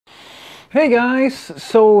Hey guys!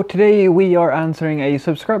 So today we are answering a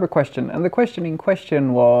subscriber question, and the question in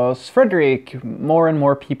question was, Frederick, more and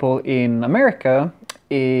more people in America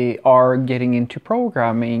are getting into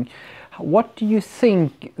programming. What do you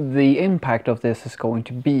think the impact of this is going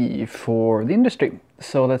to be for the industry?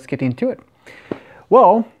 So let's get into it.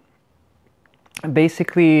 Well,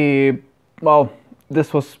 basically,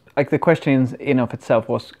 this was like the question in of itself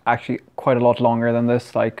was actually quite a lot longer than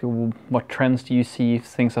this. Like, what trends do you see,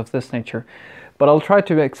 things of this nature? But I'll try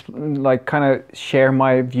to kind of share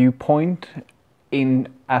my viewpoint in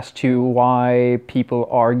as to why people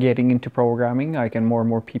are getting into programming. Like, and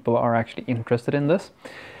more people are actually interested in this.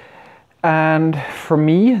 And for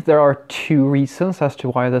me, there are two reasons as to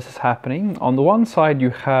why this is happening. On the one side, you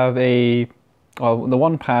have the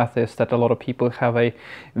one path is that a lot of people have a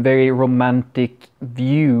very romantic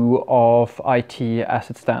view of IT as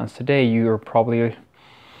it stands today. You're probably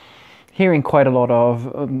hearing quite a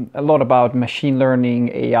lot about machine learning,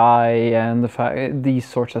 AI, and these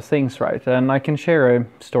sorts of things, right? And I can share a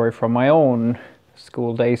story from my own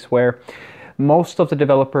school days where most of the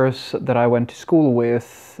developers that I went to school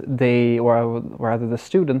with, or rather the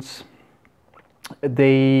students,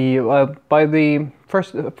 by the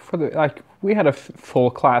first we had a full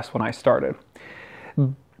class when I started.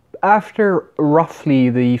 After roughly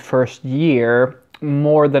the first year,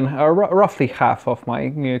 more than roughly half of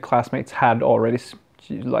my classmates had already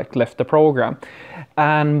left the program,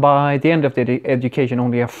 and by the end of the education,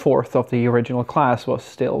 only a fourth of the original class was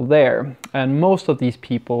still there. And most of these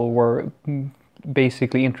people were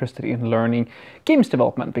basically interested in learning games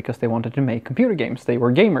development because they wanted to make computer games. They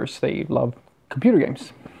were gamers. They loved computer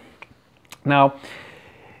games. Now,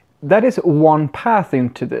 that is one path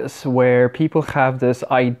into this, where people have this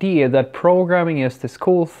idea that programming is this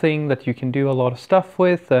cool thing that you can do a lot of stuff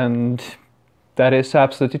with, and that is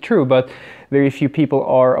absolutely true, but very few people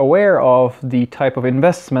are aware of the type of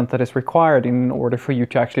investment that is required in order for you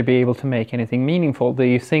to actually be able to make anything meaningful.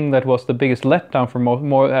 The thing that was the biggest letdown for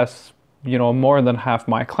more than half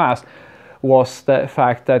my class was the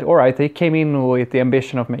fact that, all right, they came in with the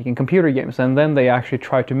ambition of making computer games, and then they actually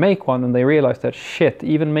tried to make one, and they realized that shit,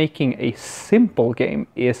 even making a simple game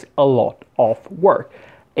is a lot of work.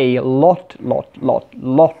 A lot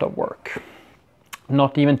of work.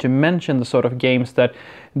 Not even to mention the sort of games that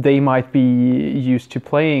they might be used to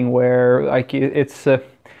playing, where like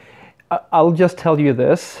I'll just tell you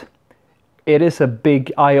this, it is a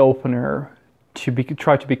big eye-opener to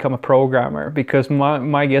try to become a programmer, because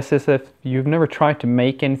my guess is if you've never tried to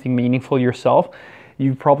make anything meaningful yourself,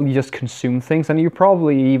 you probably just consume things, and you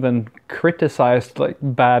probably even criticized like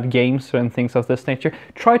bad games and things of this nature.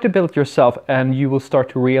 Try to build it yourself, and you will start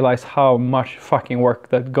to realize how much fucking work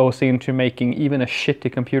that goes into making even a shitty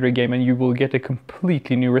computer game, and you will get a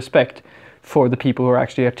completely new respect for the people who are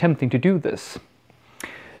actually attempting to do this.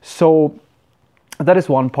 So that is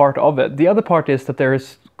one part of it. The other part is that there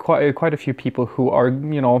is quite a few people who are,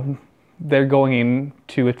 they're going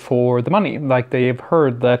into it for the money. Like, they've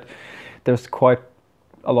heard that there's quite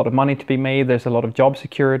a lot of money to be made, there's a lot of job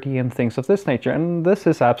security and things of this nature, and this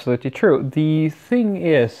is absolutely true. The thing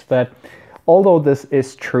is that although this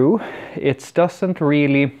is true, it doesn't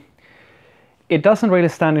really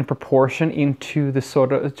stand in proportion into the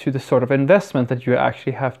sort of investment that you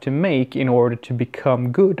actually have to make in order to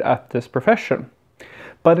become good at this profession.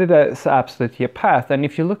 But it is absolutely a path. And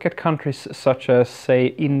if you look at countries such as,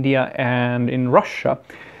 say, India and in Russia,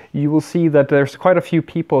 you will see that there's quite a few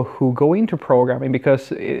people who go into programming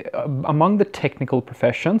because among the technical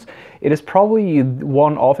professions, it is probably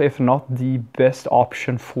one of, if not the best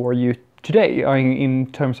option for you today in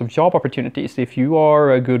terms of job opportunities. If you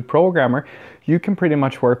are a good programmer, you can pretty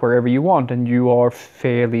much work wherever you want, and you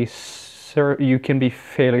can be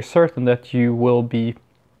fairly certain that you will be,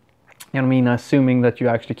 assuming that you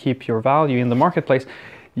actually keep your value in the marketplace,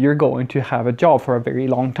 you're going to have a job for a very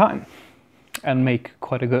long time and make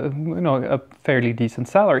quite a good, a fairly decent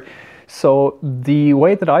salary. So the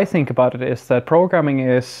way that I think about it is that programming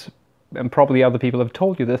is, and probably other people have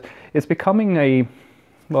told you this, it's becoming the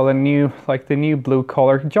new blue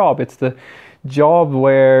collar job. It's the job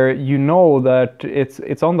where that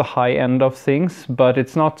it's on the high end of things, but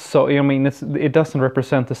it's not so, it doesn't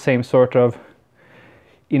represent the same sort of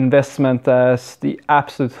investment as the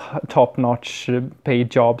absolute top-notch paid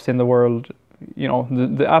jobs in the world,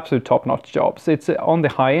 the absolute top-notch jobs. It's on the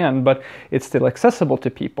high end, but it's still accessible to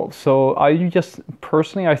people. So I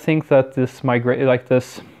think that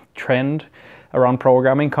this trend around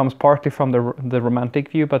programming comes partly from the romantic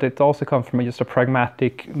view, but it also comes from just a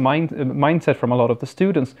pragmatic mindset from a lot of the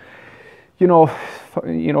students.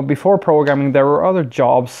 before programming, there were other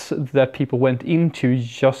jobs that people went into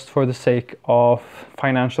just for the sake of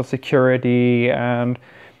financial security and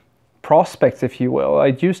prospects, if you will.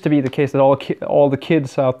 It used to be the case that all the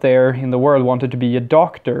kids out there in the world wanted to be a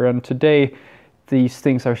doctor, and today these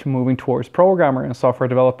things are moving towards programmer and software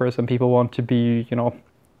developers, and people want to be,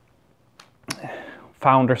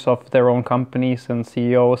 founders of their own companies and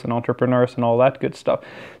CEOs and entrepreneurs and all that good stuff.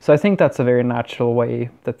 So I think that's a very natural way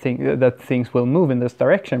that things will move in this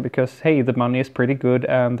direction, because hey, the money is pretty good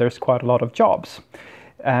and there's quite a lot of jobs,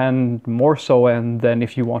 and more so than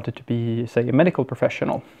if you wanted to be, say, a medical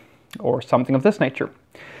professional or something of this nature.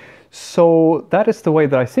 So that is the way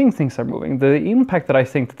that I think things are moving. The impact that I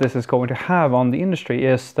think that this is going to have on the industry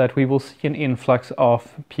is that we will see an influx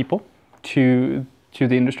of people to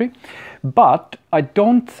the industry. But I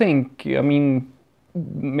don't think,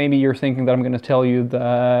 maybe you're thinking that I'm going to tell you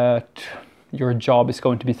that your job is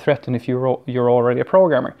going to be threatened if you're already a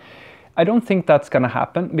programmer. I don't think that's going to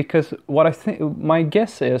happen, because my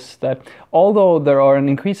guess is that although there are an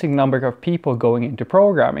increasing number of people going into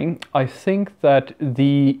programming, I think that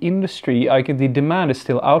the industry, the demand is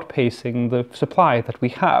still outpacing the supply that we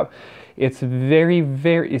have. It's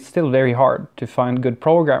still very hard to find good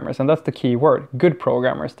programmers, and that's the key word, good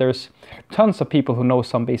programmers. There's tons of people who know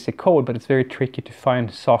some basic code, but it's very tricky to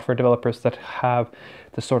find software developers that have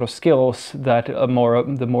the sort of skills that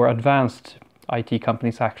the more advanced IT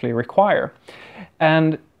companies actually require.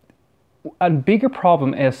 And a bigger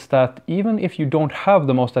problem is that even if you don't have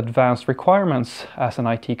the most advanced requirements as an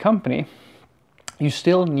IT company, you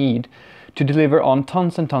still need to deliver on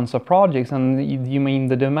tons and tons of projects, and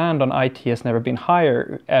the demand on IT has never been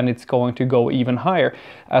higher, and it's going to go even higher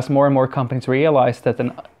as more and more companies realize that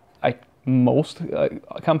most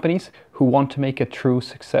companies who want to make a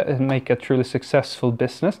truly successful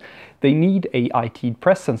business, they need a IT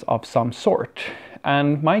presence of some sort.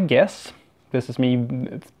 And my guess, this is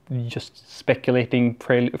me just speculating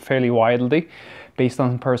fairly wildly based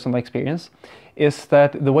on personal experience, is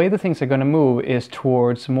that the way the things are going to move is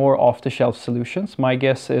towards more off-the-shelf solutions. My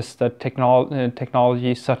guess is that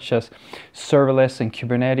technology such as serverless and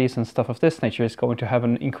Kubernetes and stuff of this nature is going to have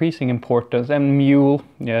an increasing importance. And Mule,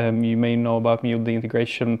 you may know about Mule, the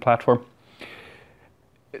integration platform.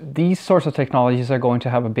 These sorts of technologies are going to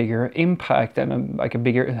have a bigger impact and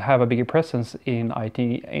have a bigger presence in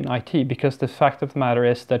IT, because the fact of the matter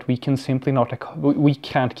is that we can't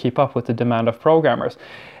keep up with the demand of programmers.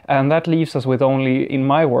 And that leaves us with only, in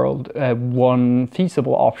my world, one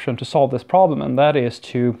feasible option to solve this problem, and that is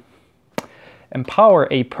to empower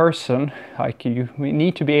a person. We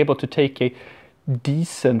need to be able to take a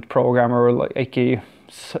decent programmer, or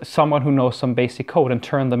someone who knows some basic code, and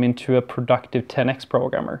turn them into a productive 10x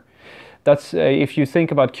programmer. That's if you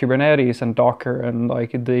think about Kubernetes and Docker and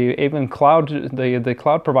the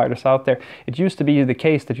cloud providers out there. It used to be the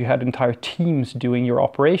case that you had entire teams doing your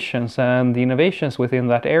operations, and the innovations within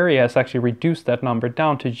that area has actually reduced that number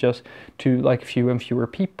down to fewer and fewer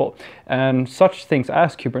people. And such things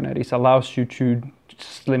as Kubernetes allows you to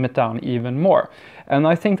slim it down even more. And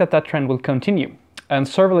I think that trend will continue. And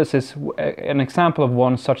serverless is an example of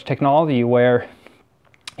one such technology where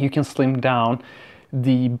you can slim down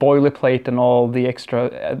the boilerplate and all the extra,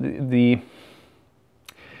 the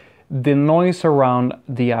noise around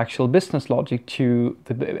the actual business logic to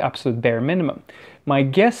the absolute bare minimum. My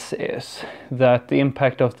guess is that the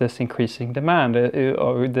impact of this increasing demand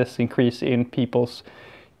or this increase in people's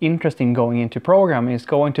interest in going into programming is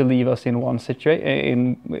going to leave us in one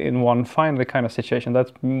final kind of situation.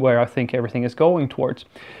 That's where I think everything is going towards.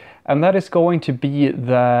 And that is going to be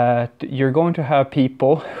that you're going to have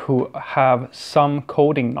people who have some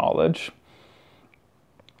coding knowledge,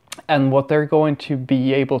 and what they're going to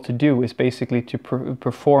be able to do is basically to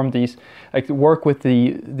perform these, work with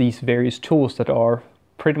these various tools that are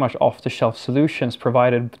pretty much off-the-shelf solutions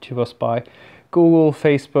provided to us by Google,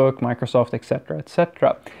 Facebook, Microsoft, etc.,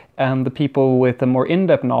 etc. And the people with a more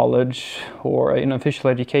in-depth knowledge or an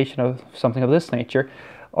official education of something of this nature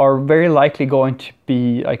are very likely going to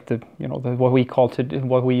be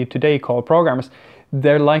what we today call programmers.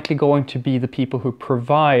 They're likely going to be the people who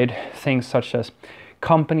provide things such as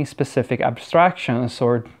company-specific abstractions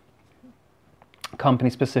or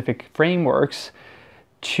company-specific frameworks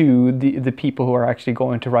to the people who are actually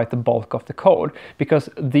going to write the bulk of the code. Because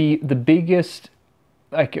the biggest,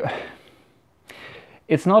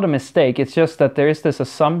 it's not a mistake, it's just that there is this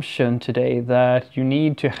assumption today that you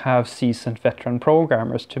need to have seasoned veteran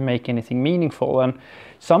programmers to make anything meaningful. And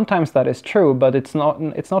sometimes that is true, but it's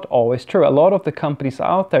not always true. A lot of the companies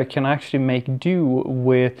out there can actually make do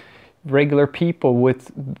with regular people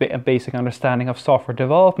with a basic understanding of software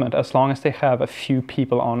development, as long as they have a few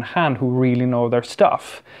people on hand who really know their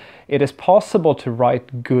stuff. It is possible to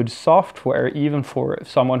write good software even for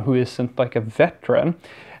someone who isn't like a veteran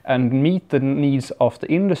and meet the needs of the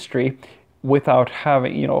industry without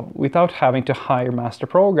having to hire master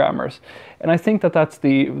programmers. And I think that that's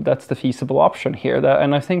the feasible option here,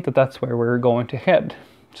 and I think that that's where we're going to head.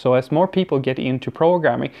 So as more people get into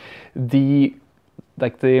programming, the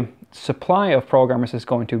supply of programmers is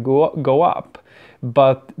going to go up.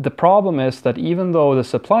 But the problem is that even though the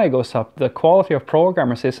supply goes up, the quality of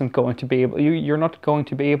programmers isn't going to be able, you're not going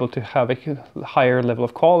to be able to have a higher level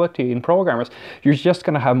of quality in programmers. You're just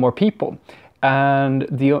going to have more people. And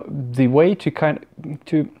the way to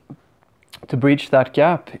bridge that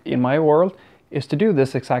gap in my world is to do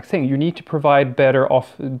this exact thing. You need to provide better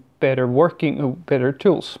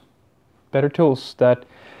tools that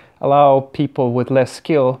allow people with less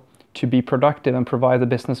skill to be productive and provide the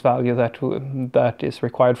business value that is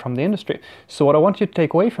required from the industry. So what I want you to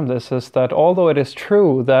take away from this is that although it is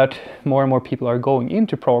true that more and more people are going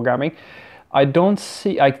into programming, I don't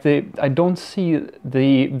see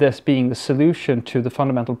this being the solution to the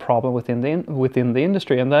fundamental problem within the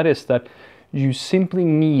industry, and that is that you simply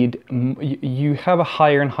you have a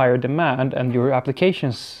higher and higher demand, and your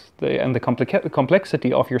applications and the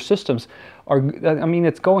complexity of your systems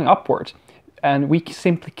it's going upwards, and we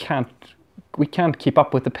simply can't keep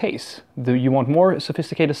up with the pace. You want more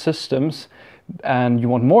sophisticated systems, and you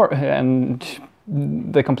want more, and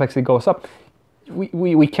the complexity goes up.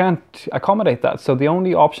 We can't accommodate that. So the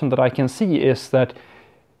only option that I can see is that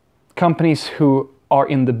companies who are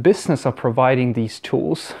in the business of providing these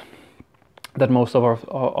tools that most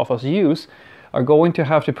of us use are going to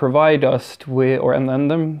have to provide us with,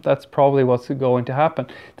 that's probably what's going to happen.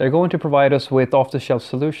 They're going to provide us with off-the-shelf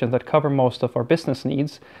solutions that cover most of our business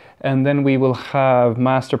needs, and then we will have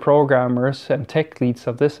master programmers and tech leads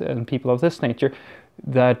of this and people of this nature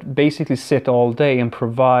that basically sit all day and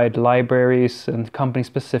provide libraries and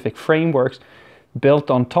company-specific frameworks built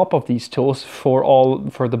on top of these tools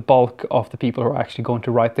for the bulk of the people who are actually going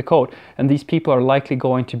to write the code. And these people are likely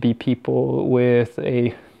going to be people with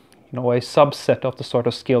a subset of the sort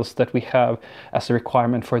of skills that we have as a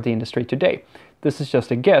requirement for the industry today. This is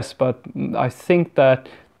just a guess, but I think that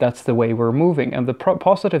that's the way we're moving. And the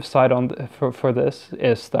positive side for this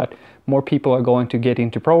is that more people are going to get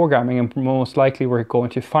into programming, and most likely we're going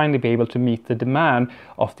to finally be able to meet the demand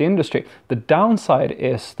of the industry. The downside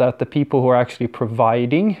is that the people who are actually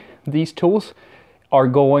providing these tools are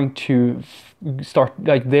going to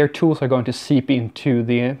their tools are going to seep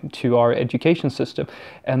into our education system,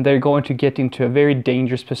 and they're going to get into a very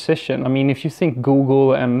dangerous position. I mean, if you think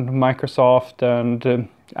Google and Microsoft and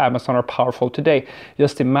Amazon are powerful today,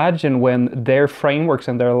 just imagine when their frameworks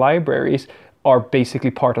and their libraries are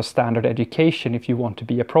basically part of standard education if you want to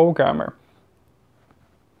be a programmer.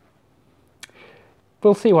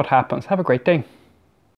 We'll see what happens. Have a great day.